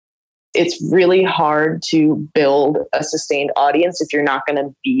it's really hard to build a sustained audience if you're not going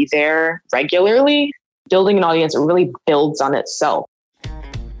to be there regularly. Building an audience, it really builds on itself.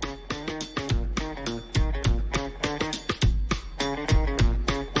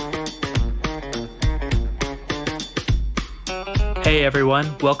 Hey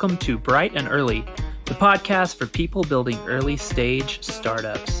everyone, welcome to Bright and Early, the podcast for people building early stage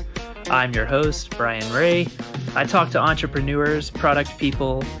startups. I'm your host, Brian Ray. I talk to entrepreneurs, product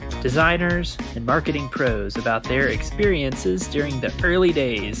people, designers, and marketing pros about their experiences during the early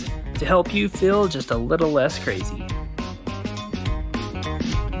days to help you feel just a little less crazy.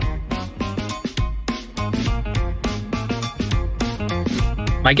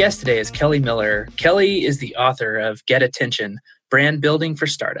 My guest today is Kelly Miller. Kelly is the author of Get Attention, Brand Building for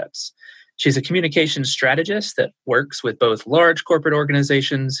Startups. She's a communications strategist that works with both large corporate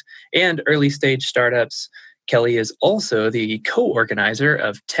organizations and early stage startups. Kelly is also the co-organizer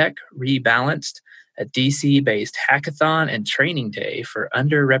of Tech Rebalanced, a DC-based hackathon and training day for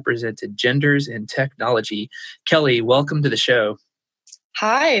underrepresented genders in technology. Kelly, welcome to the show.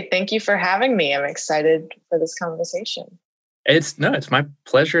 Hi, thank you for having me. I'm excited for this conversation. It's my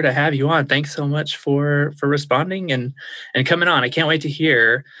pleasure to have you on. Thanks so much for responding and coming on. I can't wait to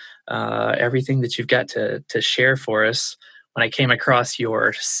hear everything that you've got to share for us. When I came across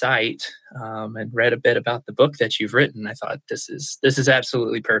your site and read a bit about the book that you've written, I thought this is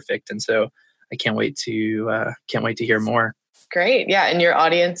absolutely perfect, and so I can't wait to hear more. Great, yeah, and your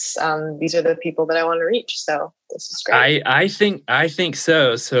audience, these are the people that I want to reach, so this is great. I think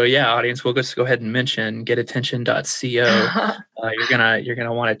so. So yeah, audience, we'll just go ahead and mention getattention.co. You're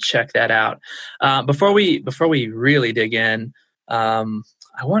gonna want to check that out. Before we really dig in, I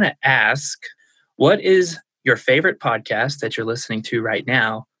want to ask, what is your favorite podcast that you're listening to right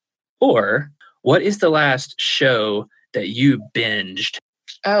now? Or what is the last show that you binged?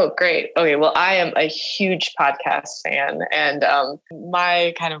 Oh, great. Okay, well, I am a huge podcast fan, and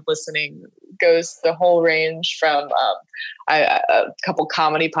my kind of listening goes the whole range from a couple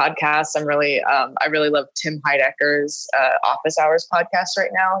comedy podcasts. I really love Tim Heidecker's Office Hours podcast right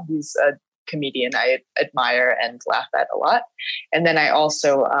now. He's a comedian I admire and laugh at a lot. And then I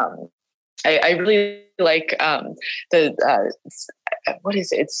also I really like what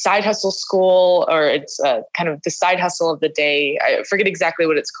is it? It's Side Hustle School, or it's kind of the side hustle of the day. I forget exactly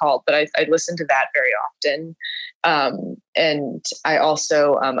what it's called, but I listen to that very often. And I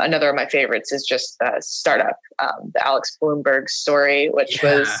also, another of my favorites is just Startup, the Alex Bloomberg story, which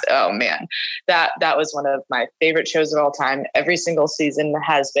was, oh man, that was one of my favorite shows of all time. Every single season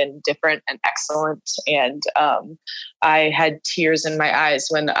has been different and excellent. And I had tears in my eyes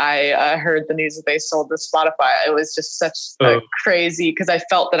when I heard the news that they sold to Spotify. It was just such a crazy, because I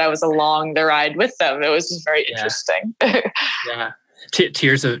felt that I was along the ride with them. It was just very interesting. Yeah.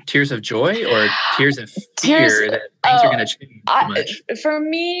 Tears of joy, or tears of fear that things are going to change too much? For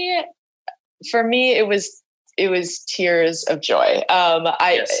me, it was tears of joy.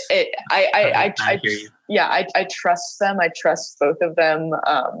 I hear you. Yeah, I trust them. I trust both of them,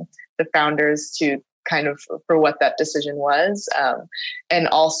 the founders, to kind of for what that decision was, and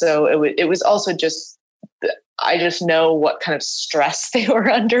also it was also just. I just know what kind of stress they were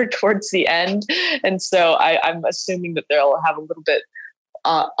under towards the end. And so I'm assuming that they'll have a little bit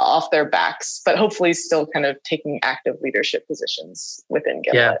off their backs, but hopefully still kind of taking active leadership positions within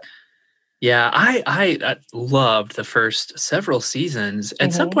Gimlet. Yeah. I loved the first several seasons.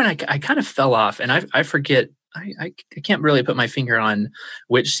 At some point, I kind of fell off, and I forget, I can't really put my finger on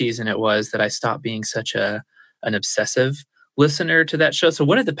which season it was that I stopped being such an obsessive listener to that show. So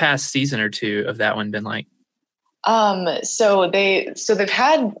what had the past season or two of that one been like? So they've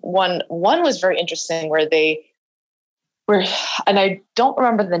had one was very interesting where they were, and I don't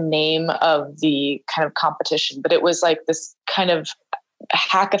remember the name of the kind of competition, but it was like this kind of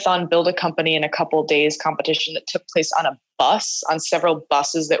hackathon, build a company in a couple days competition that took place on several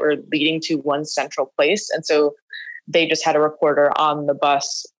buses that were leading to one central place. And so they just had a reporter on the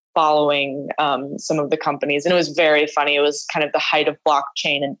bus following some of the companies. And it was very funny. It was kind of the height of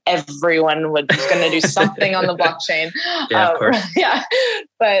blockchain, and everyone was going to do something on the blockchain. Yeah, of course. Yeah.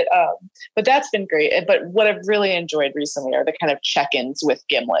 But that's been great. But what I've really enjoyed recently are the kind of check-ins with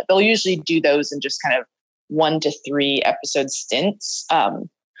Gimlet. They'll usually do those in just kind of 1 to 3 episode stints.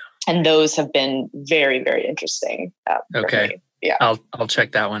 And those have been very, very interesting. Okay. Yeah. I'll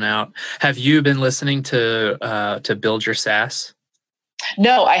check that one out. Have you been listening to Build Your SaaS?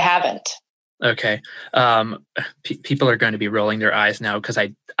 No, I haven't. Okay. People are going to be rolling their eyes now because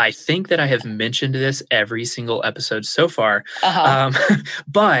I think that I have mentioned this every single episode so far. Uh-huh.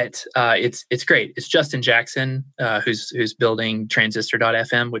 But it's great. It's Justin Jackson who's building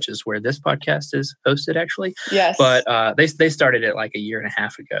Transistor.fm, which is where this podcast is hosted actually. Yes. But they started it like a year and a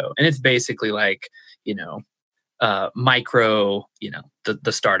half ago, and it's basically like, micro,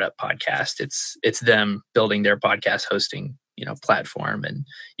 the startup podcast. It's them building their podcast hosting platform, and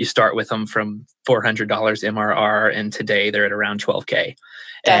you start with them from $400 MRR, and today they're at around 12K.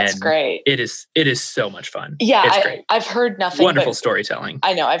 That's and great. It is so much fun. Yeah, it's great. I've heard nothing. Wonderful storytelling.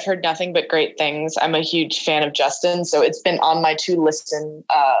 I know I've heard nothing but great things. I'm a huge fan of Justin, so it's been on my to listen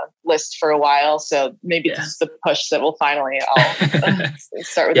list for a while. So maybe this is the push that will finally. I'll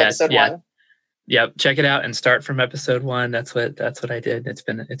start with episode 1. Yep, check it out and start from episode 1. That's what I did. It's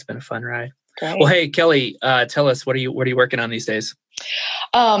been a fun ride. Great. Well, hey Kelly, tell us what are you working on these days?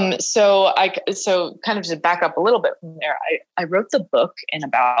 So kind of to back up a little bit from there, I wrote the book in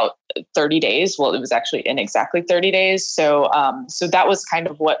about 30 days. Well, it was actually in exactly 30 days. So that was kind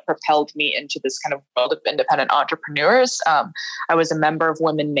of what propelled me into this kind of world of independent entrepreneurs. I was a member of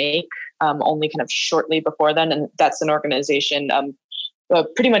Women Make, only kind of shortly before then. And that's an organization,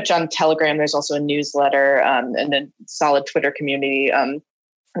 pretty much on Telegram. There's also a newsletter, and a solid Twitter community,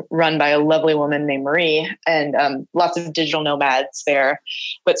 run by a lovely woman named Marie, and lots of digital nomads there.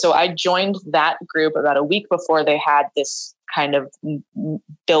 But so I joined that group about a week before they had this kind of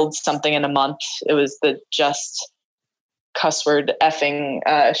build something in a month. It was the just cuss word effing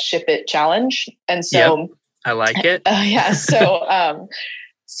ship it challenge. And so yep, I like it. Yeah. So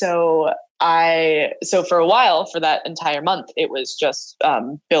so for a while, for that entire month, it was just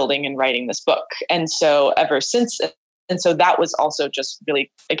building and writing this book. And so ever since. And so that was also just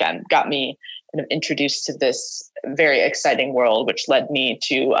really, again, got me kind of introduced to this very exciting world, which led me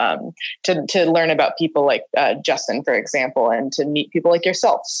to learn about people like Justin, for example, and to meet people like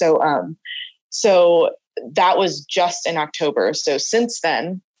yourself. So that was just in October. So since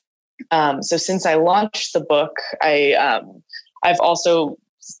then, since I launched the book, I've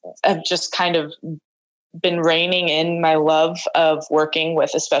just kind of been reining in my love of working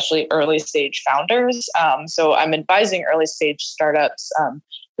with especially early stage founders. So I'm advising early stage startups.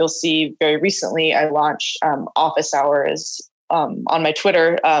 You'll see very recently I launched office hours on my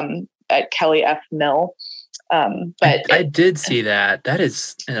Twitter at Kelly F. Mill. But I did see that. That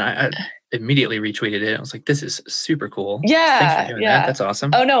is, and I immediately retweeted it. I was like, this is super cool. Yeah. Thanks for doing that. That's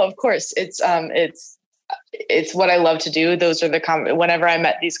awesome. Oh no, of course. It's what I love to do. Those are whenever I'm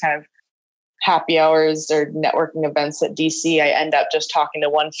at these kind of happy hours or networking events at DC, I end up just talking to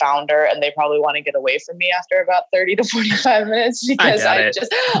one founder, and they probably want to get away from me after about 30 to 45 minutes because I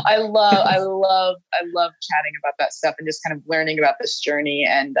love chatting about that stuff and just kind of learning about this journey.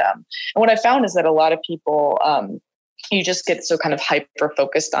 And what I found is that a lot of people, you just get so kind of hyper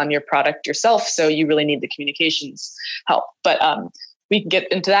focused on your product yourself. So you really need the communications help, but we can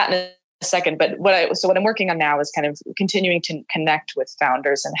get into that in a second. But what I'm working on now is kind of continuing to connect with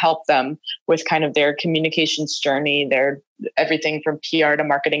founders and help them with kind of their communications journey, their everything from PR to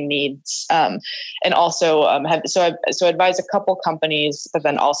marketing needs, and also I advise a couple companies, but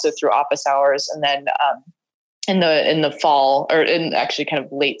then also through office hours, and then in the fall, or in actually kind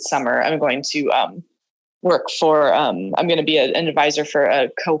of late summer, I'm going to work for, I'm going to be an advisor for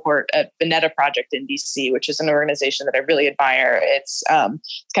a cohort at Veneta Project in DC, which is an organization that I really admire. It's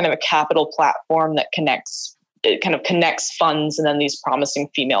kind of a capital platform that connects funds and then these promising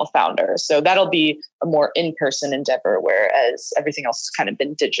female founders. So that'll be a more in-person endeavor, whereas everything else has kind of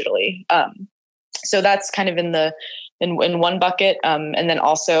been digitally. So that's kind of in one bucket. And then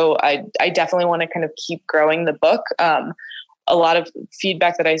also I definitely want to kind of keep growing the book. A lot of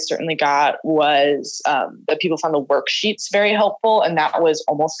feedback that I certainly got was that people found the worksheets very helpful. And that was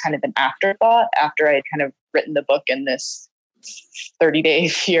almost kind of an afterthought after I had kind of written the book in this 30-day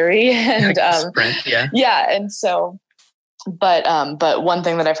fury. And sprint, yeah. Yeah. And so, but one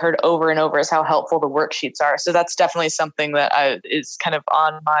thing that I've heard over and over is how helpful the worksheets are. So that's definitely something that is kind of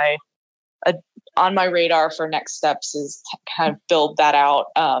on my radar for next steps, is to kind of build that out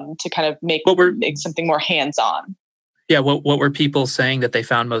to kind of make something more hands-on. Yeah. What were people saying that they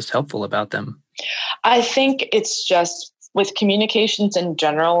found most helpful about them? I think it's just with communications in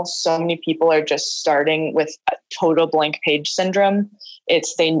general, so many people are just starting with a total blank page syndrome.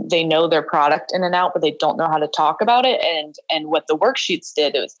 It's they know their product in and out, but they don't know how to talk about it. And what the worksheets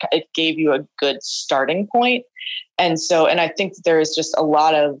did, it gave you a good starting point. And I think there is just a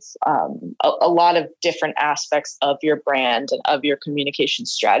lot of different aspects of your brand and of your communication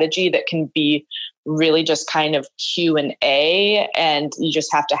strategy that can be really just kind of Q&A, and you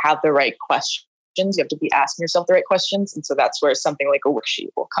just have to have the right questions. You have to be asking yourself the right questions. And so that's where something like a worksheet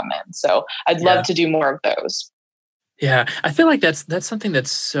will come in. So I'd love to do more of those. Yeah, I feel like that's something that's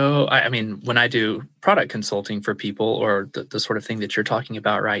so. I mean, when I do product consulting for people, or the sort of thing that you're talking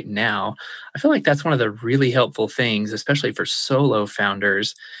about right now, I feel like that's one of the really helpful things, especially for solo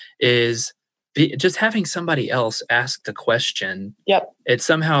founders, is just having somebody else ask the question. Yep. It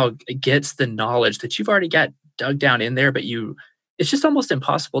somehow gets the knowledge that you've already got dug down in there, but it's just almost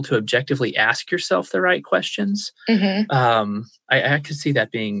impossible to objectively ask yourself the right questions. I could see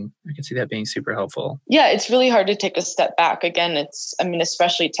that being super helpful. Yeah, it's really hard to take a step back. Again,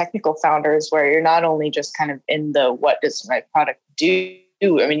 especially technical founders, where you're not only just kind of in the what does my product do.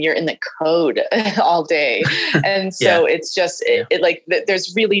 I mean, you're in the code all day. And so it's just,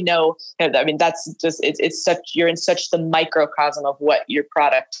 there's really no, I mean, that's just, you're in such the microcosm of what your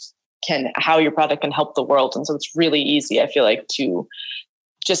product how your product can help the world. And so it's really easy, I feel like, to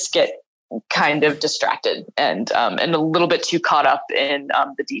just get kind of distracted and a little bit too caught up in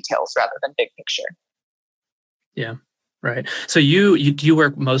the details rather than big picture. Yeah. Right. So do you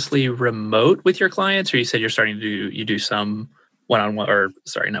work mostly remote with your clients, or you said you're starting to do some one-on-one, or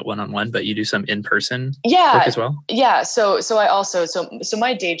sorry, not one-on-one, but you do some in-person work as well? Yeah. So I also, so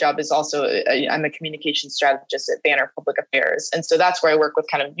my day job is also, I'm a communication strategist at Banner Public Affairs. And so that's where I work with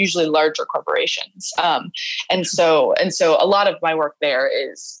kind of usually larger corporations. And so a lot of my work there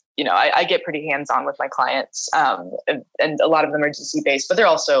is, I get pretty hands-on with my clients, and a lot of them are DC based, but they're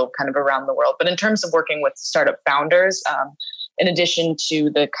also kind of around the world. But in terms of working with startup founders, in addition to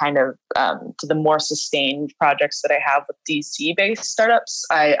the kind of to the more sustained projects that I have with DC-based startups,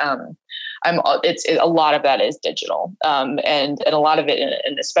 it's a lot of that is digital, and a lot of it,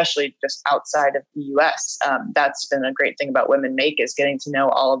 and especially just outside of the U.S. That's been a great thing about Women Make, is getting to know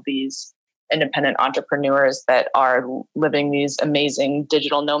all of these independent entrepreneurs that are living these amazing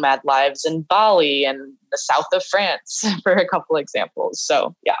digital nomad lives in Bali and the south of France, for a couple examples.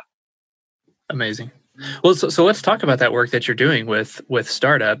 So yeah, amazing. Well, so let's talk about that work that you're doing with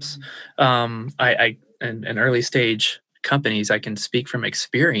startups. In early stage companies, I can speak from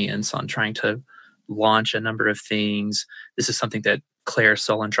experience on trying to launch a number of things. This is something that Claire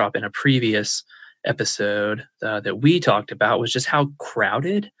Sulentrop, in a previous episode that we talked about, was just how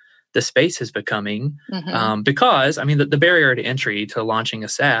crowded the space is becoming. Because I mean, the barrier to entry to launching a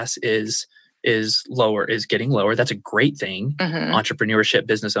SaaS is getting lower. That's a great thing. Entrepreneurship,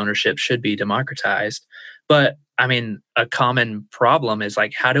 business ownership should be democratized. But I mean, a common problem is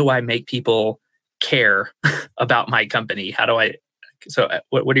like, how do I make people care about my company?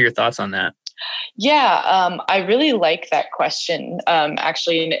 What are your thoughts on that? Yeah, I really like that question.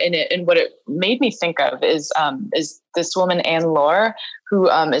 Actually, and what it made me think of is this woman, Anne Lore, who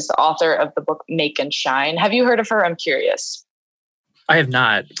is the author of the book Make and Shine. Have you heard of her? I'm curious. I have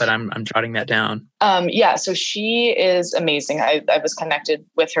not, but I'm jotting that down. Yeah, so she is amazing. I was connected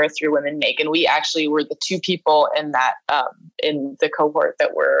with her through Women Make, and we actually were the two people in that in the cohort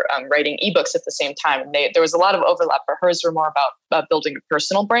that were writing ebooks at the same time. And there was a lot of overlap, but hers were more about building a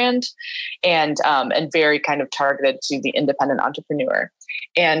personal brand and very kind of targeted to the independent entrepreneur.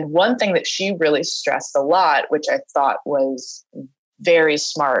 And one thing that she really stressed a lot, which I thought was very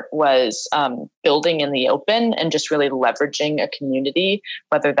smart, was building in the open and just really leveraging a community,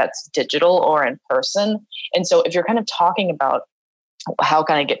 whether that's digital or in person. And so if you're kind of talking about how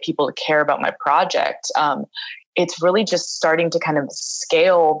can I get people to care about my project, it's really just starting to kind of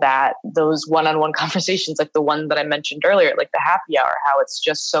scale those one-on-one conversations, like the one that I mentioned earlier, like the happy hour, how it's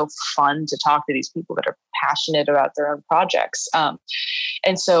just so fun to talk to these people that are passionate about their own projects.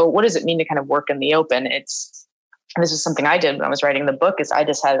 And so what does it mean to kind of work in the open? And this is something I did when I was writing the book, is I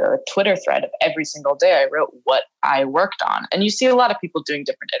just had a Twitter thread of every single day I wrote what I worked on. And you see a lot of people doing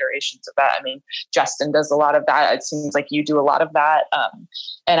different iterations of that. I mean, Justin does a lot of that. It seems like you do a lot of that.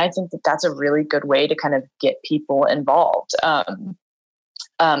 And I think that that's a really good way to kind of get people involved. And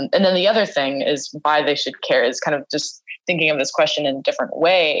then the other thing is why they should care, is kind of just thinking of this question in a different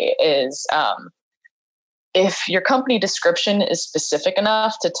way, is if your company description is specific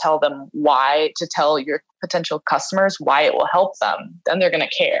enough to tell your potential customers why it will help them, then they're going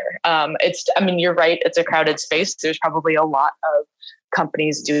to care. You're right. It's a crowded space. There's probably a lot of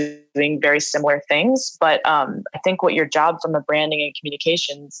companies doing very similar things, but I think what your job from a branding and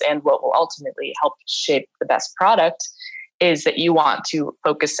communications, and what will ultimately help shape the best product, is that you want to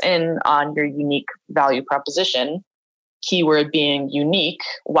focus in on your unique value proposition. Keyword being unique.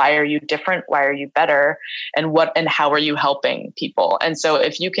 Why are you different? Why are you better? And how are you helping people? And so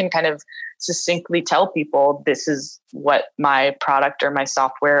if you can kind of succinctly tell people this is what my product or my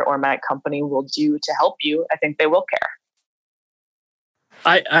software or my company will do to help you, I think they will care.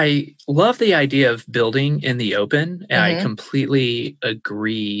 I love the idea of building in the open, and I Mm-hmm. completely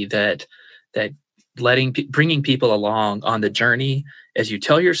agree that bringing people along on the journey as you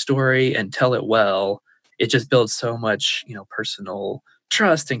tell your story and tell it well, it just builds so much, personal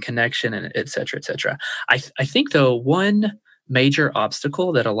trust and connection, and et cetera, et cetera. I think though one major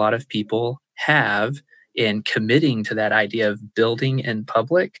obstacle that a lot of people have in committing to that idea of building in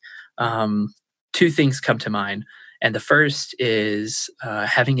public, two things come to mind. And the first is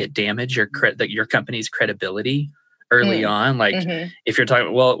having it damage your company's credibility early on. Like Mm-hmm. if you're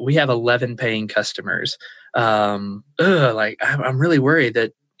talking, well, we have 11 paying customers. I'm really worried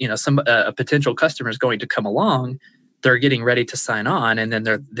that a potential customer is going to come along. They're getting ready to sign on, and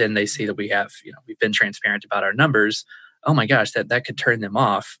then they see that we've been transparent about our numbers. Oh my gosh, that could turn them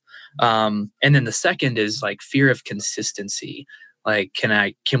off. And then the second is like fear of consistency. Like,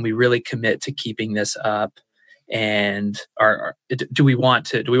 can we really commit to keeping this up? And do we want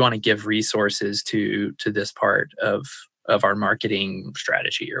to give resources to this part of our marketing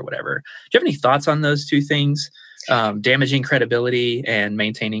strategy or whatever? Do you have any thoughts on those two things, damaging credibility and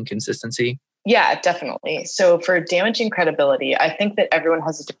maintaining consistency? Yeah, definitely. So for damaging credibility, I think that everyone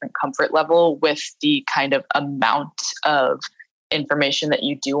has a different comfort level with the kind of amount of information that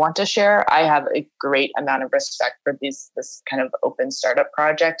you do want to share. I have a great amount of respect for this kind of open startup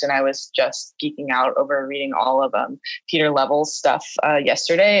project. And I was just geeking out over reading all of Peter Level's stuff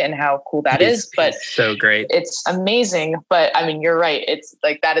yesterday and how cool that is. But he's so great. It's amazing. But I mean, you're right. It's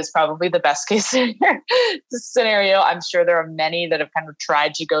like, that is probably the best case scenario. I'm sure there are many that have kind of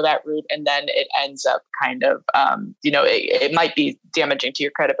tried to go that route, and then it ends up kind of, it might be damaging to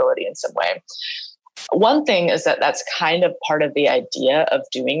your credibility in some way. One thing is that's kind of part of the idea of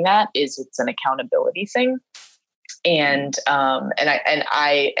doing that is it's an accountability thing. And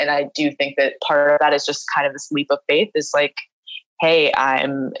I do think that part of that is just kind of this leap of faith is like, hey,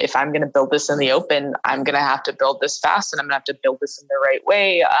 if I'm going to build this in the open, I'm going to have to build this fast, and I'm going to have to build this in the right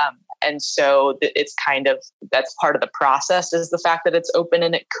way. And so it's kind of, that's part of the process, is the fact that it's open,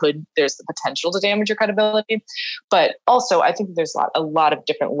 and there's the potential to damage your credibility. But also I think there's a lot of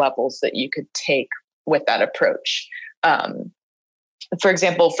different levels that you could take with that approach. For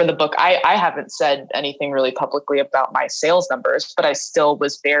example, for the book, I haven't said anything really publicly about my sales numbers, but I still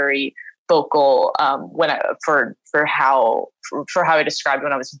was very vocal for how I described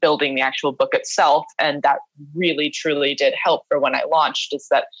when I was building the actual book itself. And that really, truly did help for when I launched, is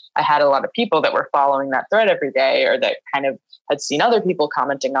that I had a lot of people that were following that thread every day, or that kind of had seen other people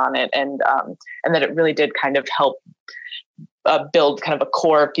commenting on it. And that it really did kind of help build kind of a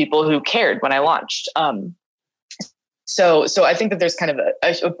core of people who cared when I launched. So I think that there's kind of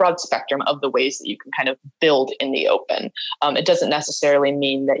a broad spectrum of the ways that you can kind of build in the open. It doesn't necessarily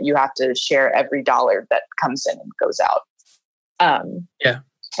mean that you have to share every dollar that comes in and goes out. Yeah.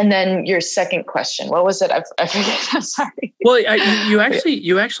 And then your second question, what was it? I forget. I'm sorry. Well, you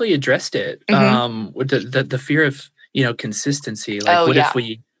actually addressed it. Mm-hmm. With the fear of consistency. Like,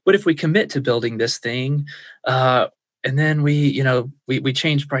 what if we commit to building this thing, and then we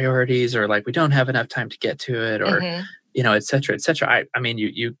change priorities, or like we don't have enough time to get to it, or Mm-hmm. Et cetera, et cetera. I mean,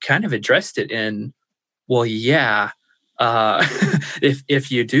 you kind of addressed it in, well, yeah. If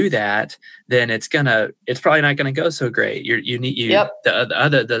you do that, then it's probably not gonna go so great. Yep.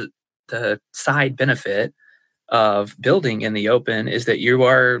 The side benefit of building in the open is that you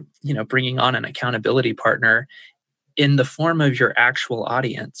are bringing on an accountability partner in the form of your actual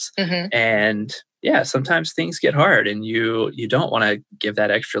audience. Mm-hmm. And yeah, sometimes things get hard, and you don't want to give that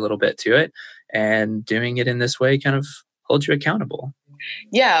extra little bit to it. And doing it in this way kind of holds you accountable.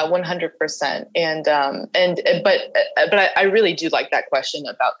 Yeah, 100%. But I really do like that question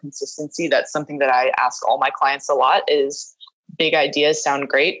about consistency. That's something that I ask all my clients a lot. Is big ideas sound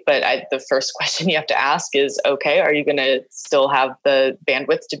great, but the first question you have to ask is, okay, are you going to still have the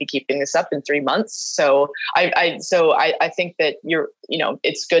bandwidth to be keeping this up in 3 months? So I think that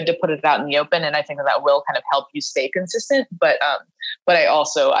it's good to put it out in the open, and I think that will kind of help you stay consistent. But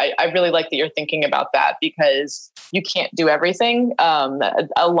I really like that you're thinking about that, because you can't do everything.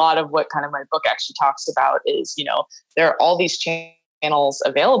 A lot of what kind of my book actually talks about is, there are all these channels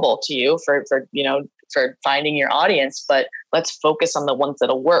available to you for finding your audience, but let's focus on the ones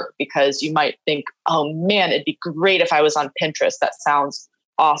that'll work, because you might think, oh man, it'd be great if I was on Pinterest. That sounds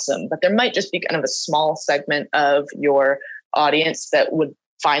awesome. But there might just be kind of a small segment of your audience that would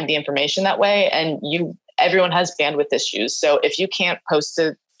find the information that way. And everyone has bandwidth issues. So if you can't post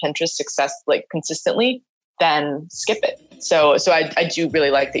to Pinterest consistently, then skip it. So I do really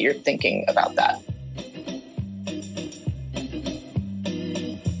like that you're thinking about that.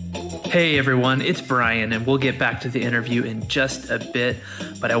 Hey everyone, it's Brian, and we'll get back to the interview in just a bit,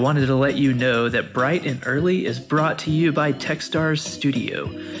 but I wanted to let you know that Bright and Early is brought to you by Techstars Studio.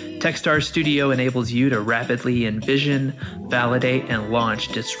 Techstars Studio enables you to rapidly envision, validate, and launch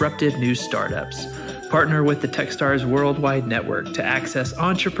disruptive new startups. Partner with the Techstars Worldwide Network to access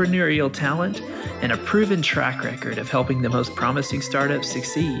entrepreneurial talent and a proven track record of helping the most promising startups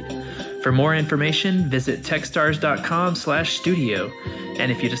succeed. For more information, visit techstars.com/studio.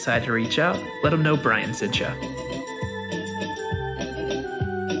 And if you decide to reach out, let them know Brian sent you.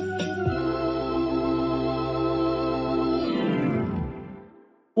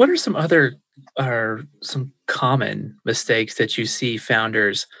 What are some other some common mistakes that you see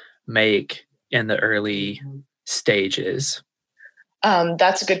founders make in the early stages?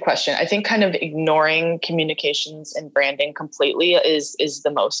 That's a good question. I think kind of ignoring communications and branding completely is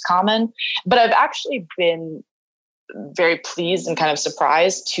the most common. But I've actually been very pleased and kind of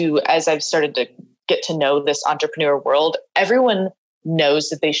surprised as I've started to get to know this entrepreneur world. Everyone knows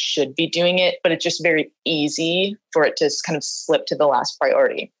that they should be doing it, but it's just very easy for it to kind of slip to the last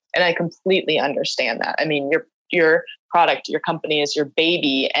priority. And I completely understand that. I mean, your product, your company is your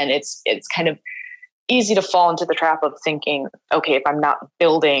baby, and it's kind of easy to fall into the trap of thinking, okay, if I'm not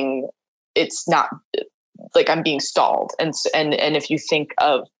building, it's not like I'm being stalled. And if you think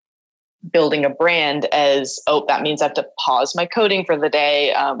of building a brand as, oh, that means I have to pause my coding for the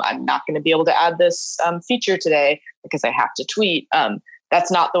day. I'm not going to be able to add this feature today because I have to tweet.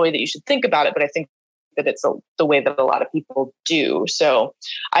 That's not the way that you should think about it, but I think that it's the way that a lot of people do. So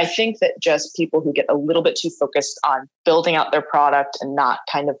I think that just people who get a little bit too focused on building out their product and not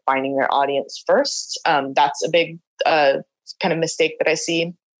kind of finding their audience first, that's a big kind of mistake that I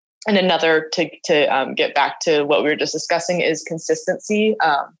see. And another to get back to what we were just discussing is consistency.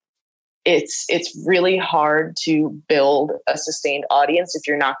 It's really hard to build a sustained audience if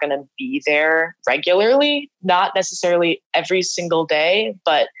you're not going to be there regularly, not necessarily every single day,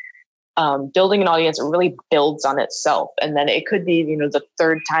 but building an audience, it really builds on itself. And then it could be, the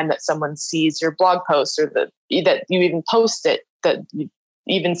third time that someone sees your blog post, or that you even post it, that you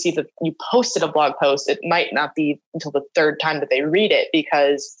even see that you posted a blog post. It might not be until the third time that they read it,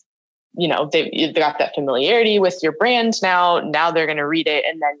 because they've got that familiarity with your brand now they're going to read it.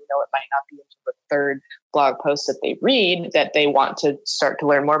 And then, it might not be until the third blog post that they read that they want to start to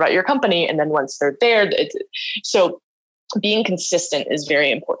learn more about your company. And then once they're there, so being consistent is very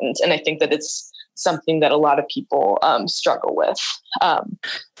important. And I think that it's something that a lot of people struggle with.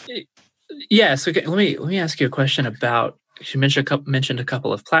 Yeah. So let me ask you a question about, you mentioned a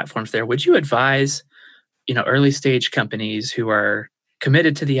couple of platforms there. Would you advise, early stage companies who are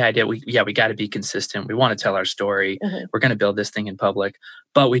committed to the idea, we got to be consistent. We want to tell our story. Mm-hmm. We're going to build this thing in public,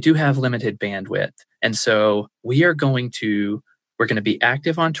 but we do have limited bandwidth. And so we're going to be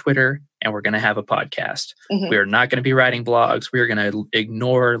active on Twitter, and we're going to have a podcast. Mm-hmm. We're not going to be writing blogs. We're going to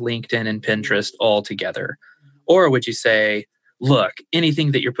ignore LinkedIn and Pinterest altogether. Or would you say, look,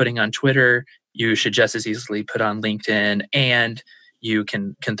 anything that you're putting on Twitter, you should just as easily put on LinkedIn, and you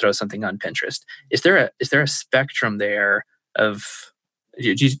can throw something on Pinterest? Is there a spectrum there of,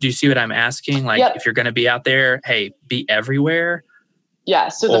 do you see what I'm asking? Like, yep. If you're going to be out there, hey, be everywhere. Yeah.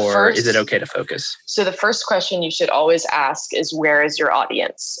 So is it okay to focus? So the first question you should always ask is, where is your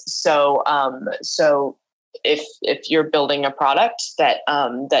audience? So if you're building a product that,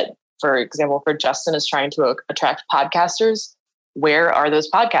 for example, for Justin is trying to attract podcasters, where are those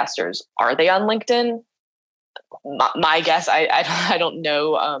podcasters? Are they on LinkedIn? My guess, I don't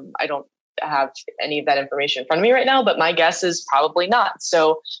know. I don't have any of that information in front of me right now, but my guess is probably not.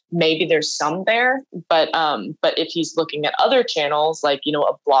 So maybe there's some there, but if he's looking at other channels, like,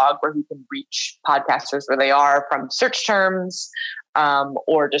 a blog where he can reach podcasters where they are from search terms,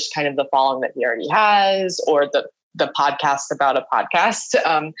 or just kind of the following that he already has, or the podcast about a podcast,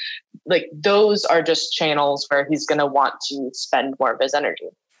 like those are just channels where he's going to want to spend more of his energy.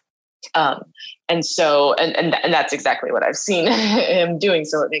 And that's exactly what I've seen him doing.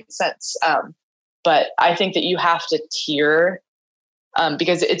 So it makes sense. But I think that you have to tier,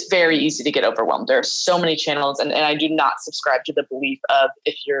 because it's very easy to get overwhelmed. There are so many channels, and I do not subscribe to the belief of,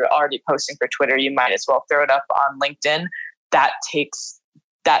 if you're already posting for Twitter, you might as well throw it up on LinkedIn. That takes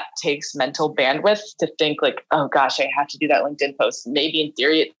mental bandwidth to think like, oh gosh, I have to do that LinkedIn post. Maybe in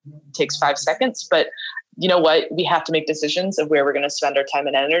theory it takes 5 seconds, but you know what? We have to make decisions of where we're going to spend our time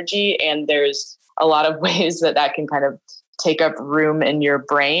and energy. And there's a lot of ways that can kind of take up room in your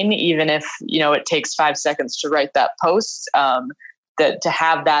brain, even if, it takes 5 seconds to write that post. to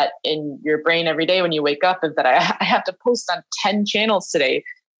have that in your brain every day when you wake up is that I have to post on 10 channels today.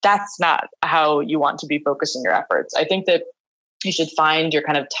 That's not how you want to be focusing your efforts. I think that you should find your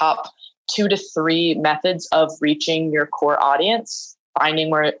kind of top 2 to 3 methods of reaching your core audience, finding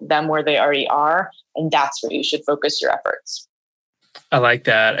where they already are, and that's where you should focus your efforts. I like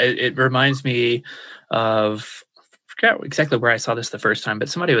that. It reminds me of, I forgot exactly where I saw this the first time, but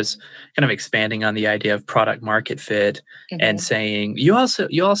somebody was kind of expanding on the idea of product market fit and saying you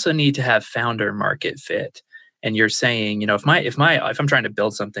also need to have founder market fit. And you're saying, if I'm trying to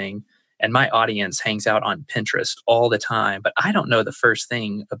build something and my audience hangs out on Pinterest all the time, but I don't know the first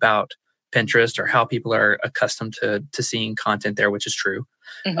thing about Pinterest or how people are accustomed to seeing content there, which is true.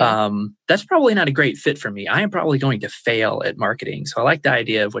 That's probably not a great fit for me. I am probably going to fail at marketing. So I like the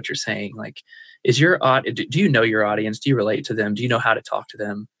idea of what you're saying. Like, do you know your audience? Do you relate to them? Do you know how to talk to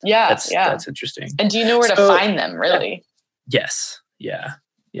them? Yeah. That's interesting. And do you know where to find them, really? Yes. Yeah.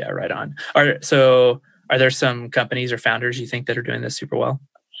 Right on. Are there some companies or founders you think that are doing this super well?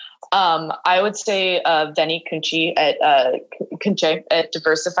 I would say Veni Kunche at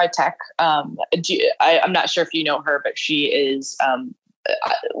Diversify Tech. I'm not sure if you know her, but she is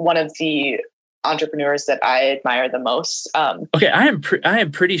one of the entrepreneurs that I admire the most. Okay, I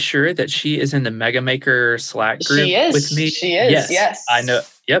am pretty sure that she is in the Mega Maker Slack group with me. She is. Yes. I know.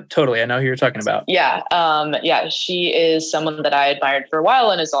 Yep, totally. I know who you're talking about. Yeah. She is someone that I admired for a while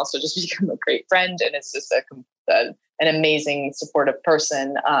and has also just become a great friend, and is just an amazing, supportive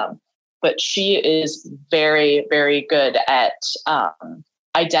person. But she is very, very good at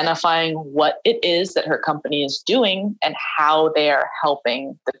identifying what it is that her company is doing and how they are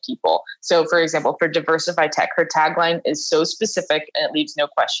helping the people. So, for example, for Diversify Tech, her tagline is so specific and it leaves no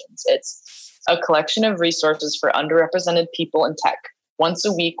questions. It's a collection of resources for underrepresented people in tech. Once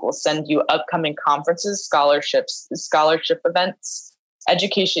a week, we'll send you upcoming conferences, scholarships, scholarship events,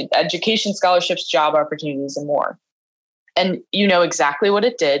 education scholarships, job opportunities, and more. And you know exactly what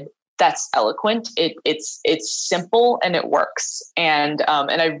it did. That's eloquent. It's simple and it works. And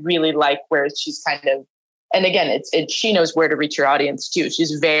I really like where she's kind of, and again, she knows where to reach your audience too.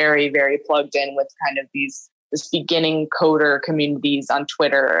 She's very, very plugged in with kind of this beginning coder communities on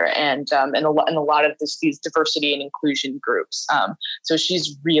Twitter and a lot of these diversity and inclusion groups. So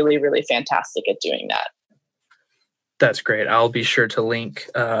she's really, really fantastic at doing that. That's great. I'll be sure to link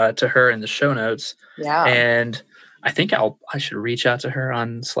to her in the show notes. Yeah. And I think I should reach out to her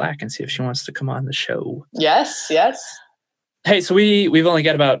on Slack and see if she wants to come on the show. Yes. Hey, so we've only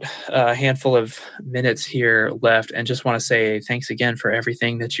got about a handful of minutes here left, and just want to say thanks again for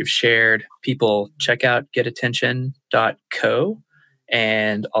everything that you've shared. People, check out getattention.co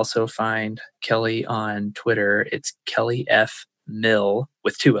and also find Kelly on Twitter. It's Kelly F. Mill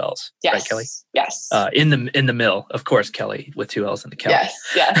with 2 L's. Yes. Right, Kelly? Yes. In the mill, of course, Kelly with 2 L's in the Kelly.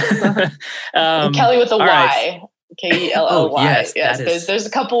 Yes. Kelly with a Y. Right. Kelly. Yes. There's a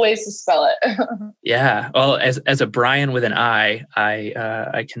couple ways to spell it. Yeah. Well, as a Brian with an I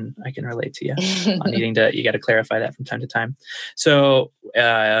can relate to you on needing to. You got to clarify that from time to time. So,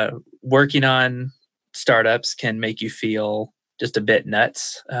 working on startups can make you feel just a bit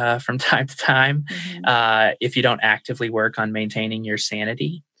nuts from time to time if you don't actively work on maintaining your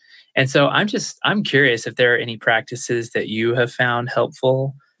sanity. And so, I'm curious if there are any practices that you have found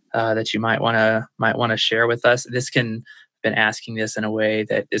helpful. That you might want to share with us. Been asking this in a way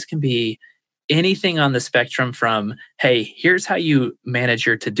that this can be anything on the spectrum from, hey, here's how you manage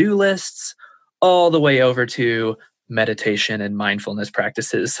your to-do lists, all the way over to meditation and mindfulness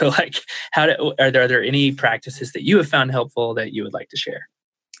practices. So, like, are there any practices that you have found helpful that you would like to share?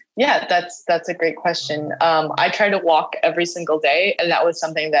 Yeah, that's a great question. I try to walk every single day, and that was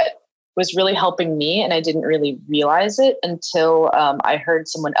something that was really helping me, and I didn't really realize it until I heard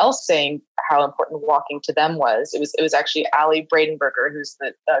someone else saying how important walking to them was. It was actually Ali Bradenberger, who's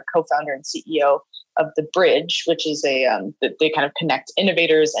the co-founder and CEO of The Bridge, which is they kind of connect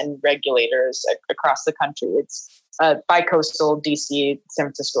innovators and regulators across the country. It's bi-coastal, DC, San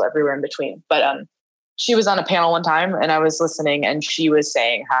Francisco, everywhere in between. But she was on a panel one time, and I was listening, and she was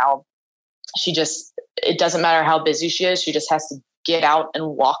saying how it doesn't matter how busy she is, she just has to get out and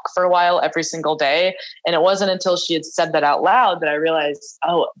walk for a while every single day. And it wasn't until she had said that out loud that I realized,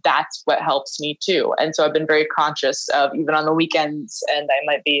 oh, that's what helps me too. And so I've been very conscious of, even on the weekends, and I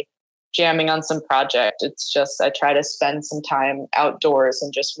might be jamming on some project, it's just, I try to spend some time outdoors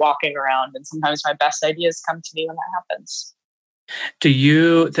and just walking around. And sometimes my best ideas come to me when that happens. Do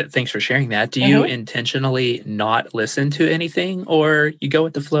you, thanks for sharing that. Do you intentionally not listen to anything, or you go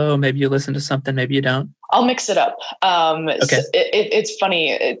with the flow? Maybe you listen to something, maybe you don't? I'll mix it up. Okay. So it's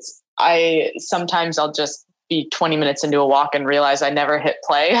funny. Sometimes I'll just be 20 minutes into a walk and realize I never hit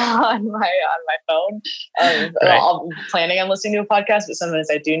play on my phone. Right. I'm planning on listening to a podcast, but sometimes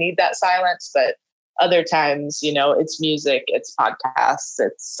I do need that silence. But other times, it's music, it's podcasts,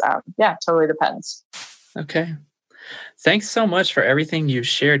 it's totally depends. Okay. Thanks so much for everything you've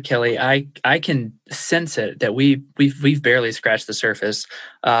shared, Kelly. I can sense it that we've barely scratched the surface.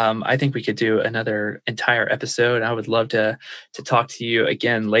 I think we could do another entire episode. I would love to talk to you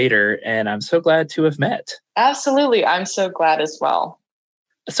again later, and I'm so glad to have met. Absolutely, I'm so glad as well.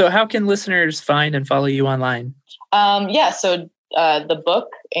 So, how can listeners find and follow you online? So the book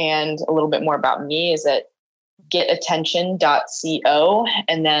and a little bit more about me is at getattention.co.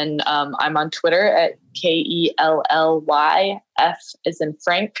 And then I'm on Twitter at KELLYF as in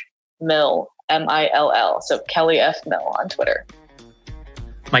Frank Mill, MILL. So Kelly F. Mill on Twitter.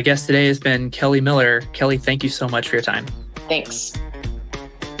 My guest today has been Kelly Miller. Kelly, thank you so much for your time. Thanks.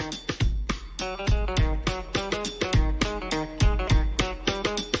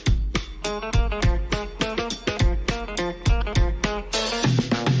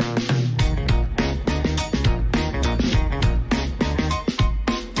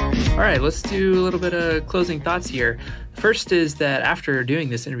 All right, let's do a little bit of closing thoughts here. First is that after doing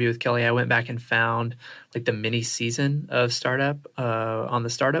this interview with Kelly, I went back and found like the mini season of Startup on the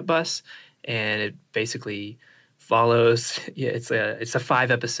Startup Bus, and it basically follows. It's a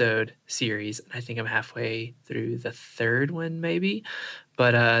 5-episode series, and I think I'm halfway through the third one, maybe.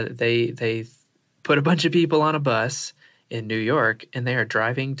 But they put a bunch of people on a bus in New York, and they are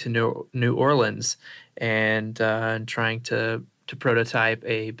driving to New Orleans and trying to prototype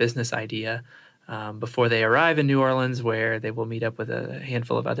a business idea before they arrive in New Orleans, where they will meet up with a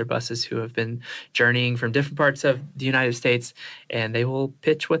handful of other buses who have been journeying from different parts of the United States, and they will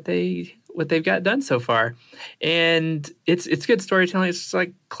pitch what they've got done so far. And it's good storytelling. It's just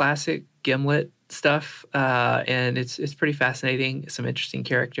like classic Gimlet stuff, and it's pretty fascinating. Some interesting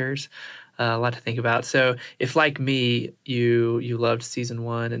characters. A lot to think about. So if, like me, you loved season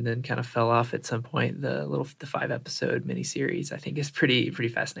 1 and then kind of fell off at some point, the 5-episode miniseries I think is pretty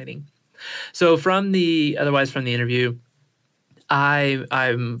fascinating. So from the interview,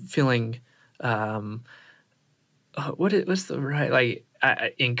 I'm feeling what's the right, like,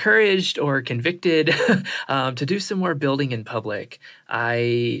 encouraged or convicted to do some more building in public.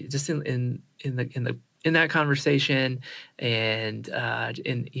 I just in that conversation and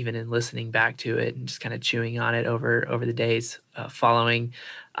even in listening back to it and just kind of chewing on it over the days following,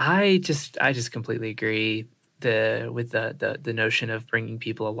 I just completely agree with the notion of bringing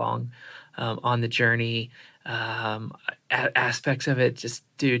people along on the journey. Aspects of it just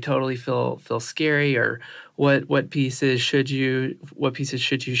do totally feel scary, or what pieces should you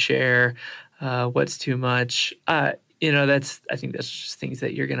share, what's too much. I think that's just things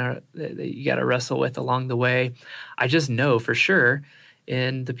that you got to wrestle with along the way. I just know for sure,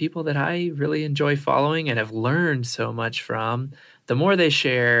 in the people that I really enjoy following and have learned so much from, the more they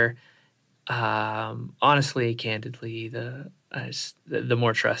share, honestly, candidly, the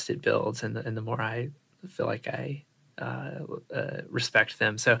more trust it builds, and the more I feel like I respect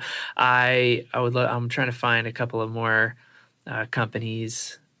them. So I'm trying to find a couple of more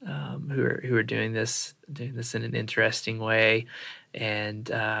companies who are doing this in an interesting way.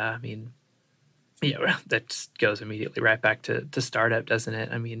 And I mean, yeah, that just goes immediately right back to startup, doesn't it?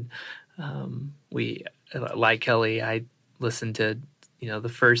 I mean, we, like Kelly, I listened to the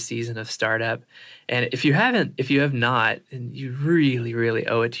first season of Startup, and if you have not, and you really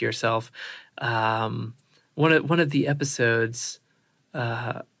owe it to yourself, one of the episodes,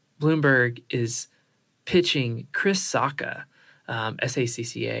 Bloomberg is pitching Chris Sacca,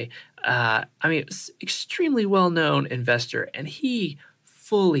 SACCA. I mean, extremely well-known investor, and he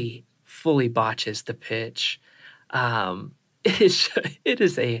fully botches the pitch. It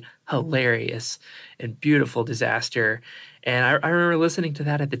is a hilarious and beautiful disaster. And I remember listening to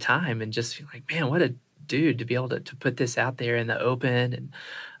that at the time and just feeling like, man, what a dude to be able to put this out there in the open. And,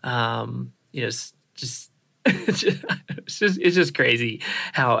 it's just crazy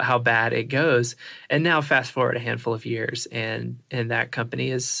how bad it goes. And now fast forward a handful of years, and that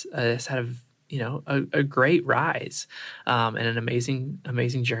company has had a great rise, and an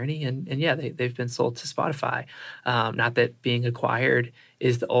amazing journey. And yeah, they've been sold to Spotify. Not that being acquired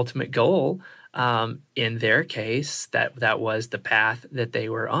is the ultimate goal. In their case, that was the path that they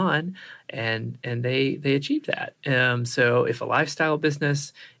were on, and they achieved that. So if a lifestyle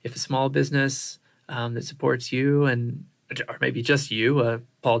business, if a small business that supports you, or maybe just you, a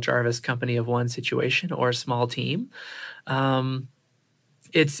Paul Jarvis company of one situation, or a small team,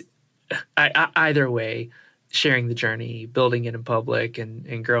 it's either way, sharing the journey, building it in public,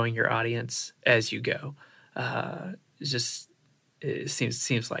 and growing your audience as you go. it's just it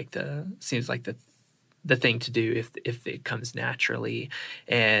seems like the thing to do if it comes naturally,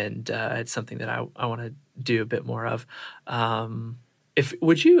 and it's something that I want to do a bit more of. If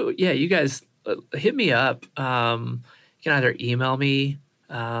would you, yeah, you guys hit me up. You can either email me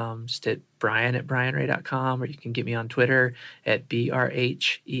just at brian@brianray.com, or you can get me on Twitter at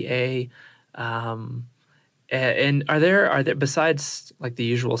BRHEA. Um, and are there besides like the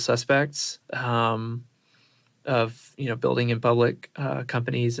usual suspects of building in public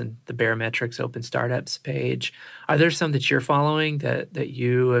companies and the Barometrics Open Startups page, are there some that you're following that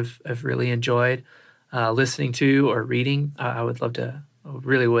you have really enjoyed listening to or reading? I would love to, I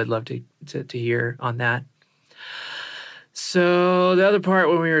really would love to hear on that. So the other part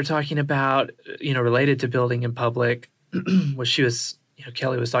when we were talking about, related to building in public, was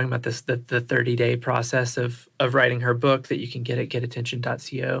Kelly was talking about the 30-day process of writing her book that you can get at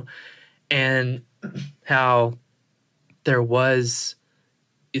getattention.co, and how there was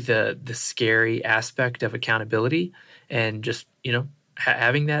the scary aspect of accountability, and just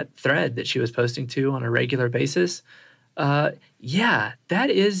having that thread that she was posting to on a regular basis. Yeah, that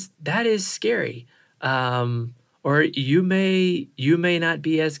is scary. Or you may not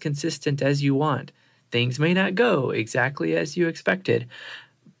be as consistent as you want. Things may not go exactly as you expected.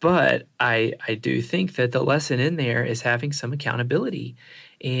 But I do think that the lesson in there is having some accountability,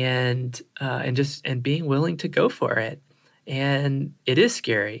 and being willing to go for it. And it is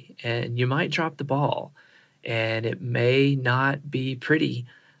scary, and you might drop the ball, and it may not be pretty.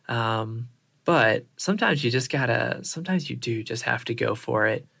 But sometimes sometimes you do just have to go for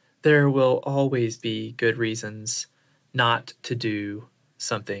it. There will always be good reasons not to do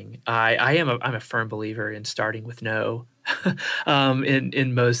something. I'm a firm believer in starting with no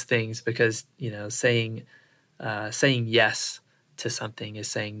in most things, because saying yes to something is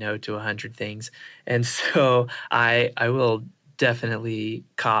saying no to 100 things, and so I will definitely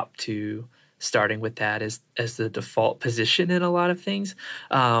cop to starting with that as the default position in a lot of things,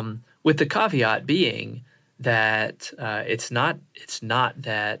 with the caveat being that it's not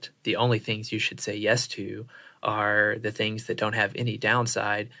that the only things you should say yes to are the things that don't have any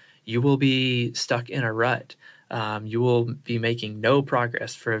downside. You will be stuck in a rut. You will be making no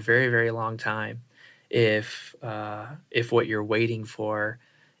progress for a very, very long time if what you're waiting for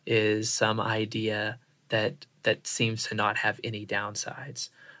is some idea that seems to not have any downsides,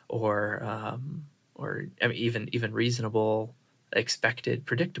 or I mean, even reasonable, expected,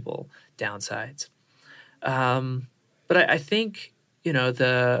 predictable downsides. But I think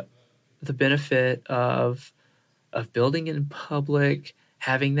the benefit of building in public,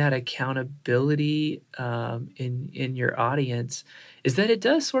 having that accountability in your audience, is that it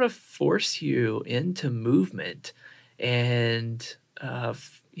does sort of force you into movement, and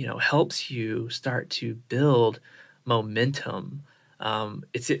helps you start to build momentum.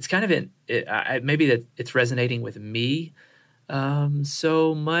 It's kind of maybe that it's resonating with me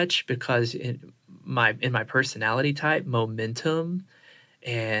so much because in my personality type, momentum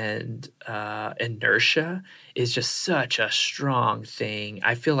and inertia is just such a strong thing.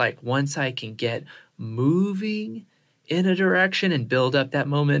 I feel like once I can get moving in a direction and build up that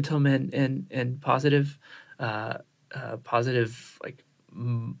momentum and positive, positive like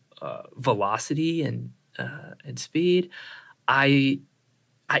velocity and speed, I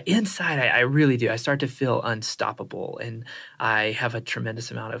really do. I start to feel unstoppable, and I have a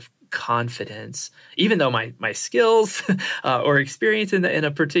tremendous amount of confidence, even though my skills or experience in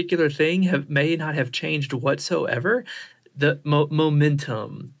a particular thing may not have changed whatsoever. The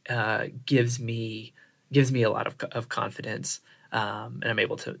momentum gives me a lot of confidence, and I'm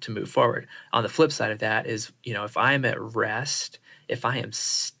able to move forward. On the flip side of that is, if I'm at rest, if I am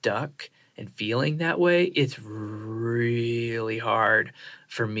stuck and feeling that way, it's really hard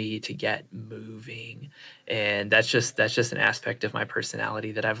for me to get moving. And that's just an aspect of my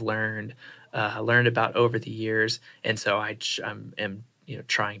personality that I've learned about over the years. And so I'm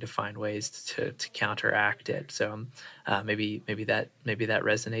trying to find ways to counteract it. So maybe that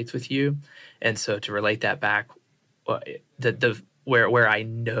resonates with you. And so to relate that back, where I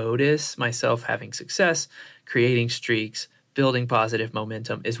notice myself having success, creating streaks, building positive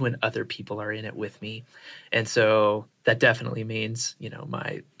momentum, is when other people are in it with me. And so that definitely means,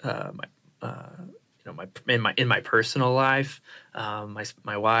 my in my personal life,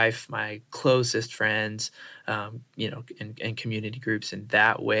 my wife, my closest friends, and community groups in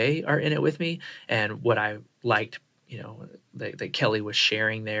that way are in it with me. And what I liked, that Kelly was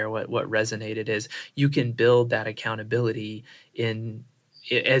sharing there, what resonated is you can build that accountability in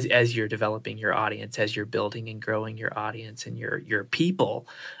as you're developing your audience, as you're building and growing your audience and your people,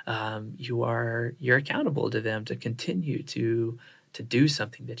 you're accountable to them to continue to do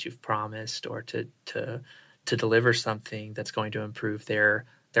something that you've promised, or to deliver something that's going to improve their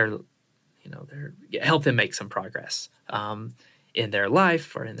help them make some progress in their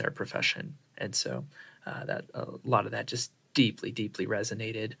life or in their profession. And so that a lot of that just deeply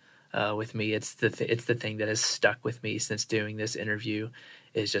resonated with me. It's the thing that has stuck with me since doing this interview,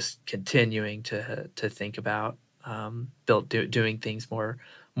 is just continuing to think about doing things more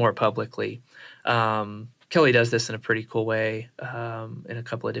publicly. Kelly does this in a pretty cool way in a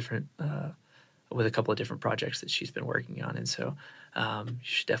couple of different with a couple of different projects that she's been working on. And so you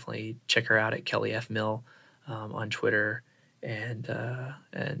should definitely check her out at Kelly F. Mill on Twitter, and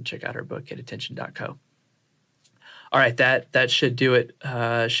check out her book at attention.co. All right, that should do it.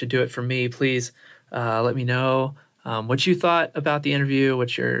 Should do it for me. Please let me know what you thought about the interview,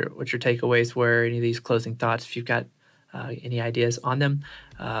 what your takeaways were, any of these closing thoughts. If you've got any ideas on them,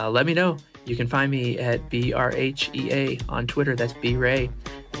 let me know. You can find me at BRHEA on Twitter. That's BRay.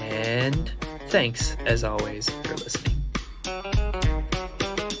 And thanks, as always, for listening.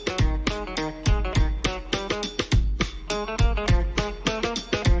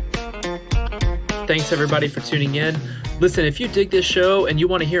 Thanks, everybody, for tuning in. Listen, if you dig this show and you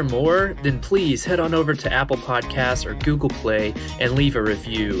want to hear more, then please head on over to Apple Podcasts or Google Play and leave a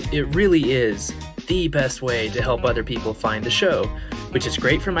review. It really is the best way to help other people find the show, which is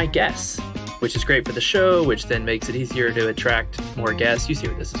great for my guests, which is great for the show, which then makes it easier to attract more guests. You see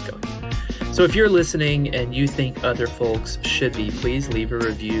where this is going. So if you're listening and you think other folks should be, please leave a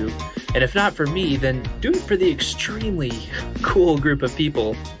review. And if not for me, then do it for the extremely cool group of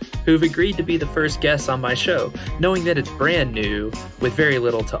people who've agreed to be the first guests on my show, knowing that it's brand new with very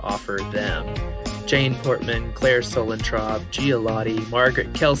little to offer them. Jane Portman, Claire Solentraub, Gia Lottie,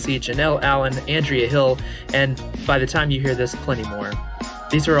 Margaret Kelsey, Janelle Allen, Andrea Hill, and by the time you hear this, plenty more.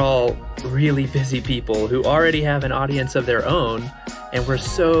 These are all really busy people who already have an audience of their own, and were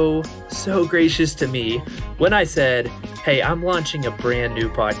so gracious to me when I said, hey, I'm launching a brand new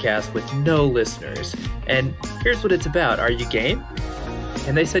podcast with no listeners, and here's what it's about. Are you game?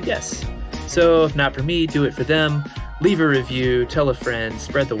 And they said yes. So if not for me, do it for them. Leave a review, tell a friend,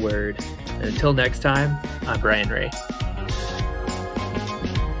 spread the word. And until next time, I'm Brian Ray.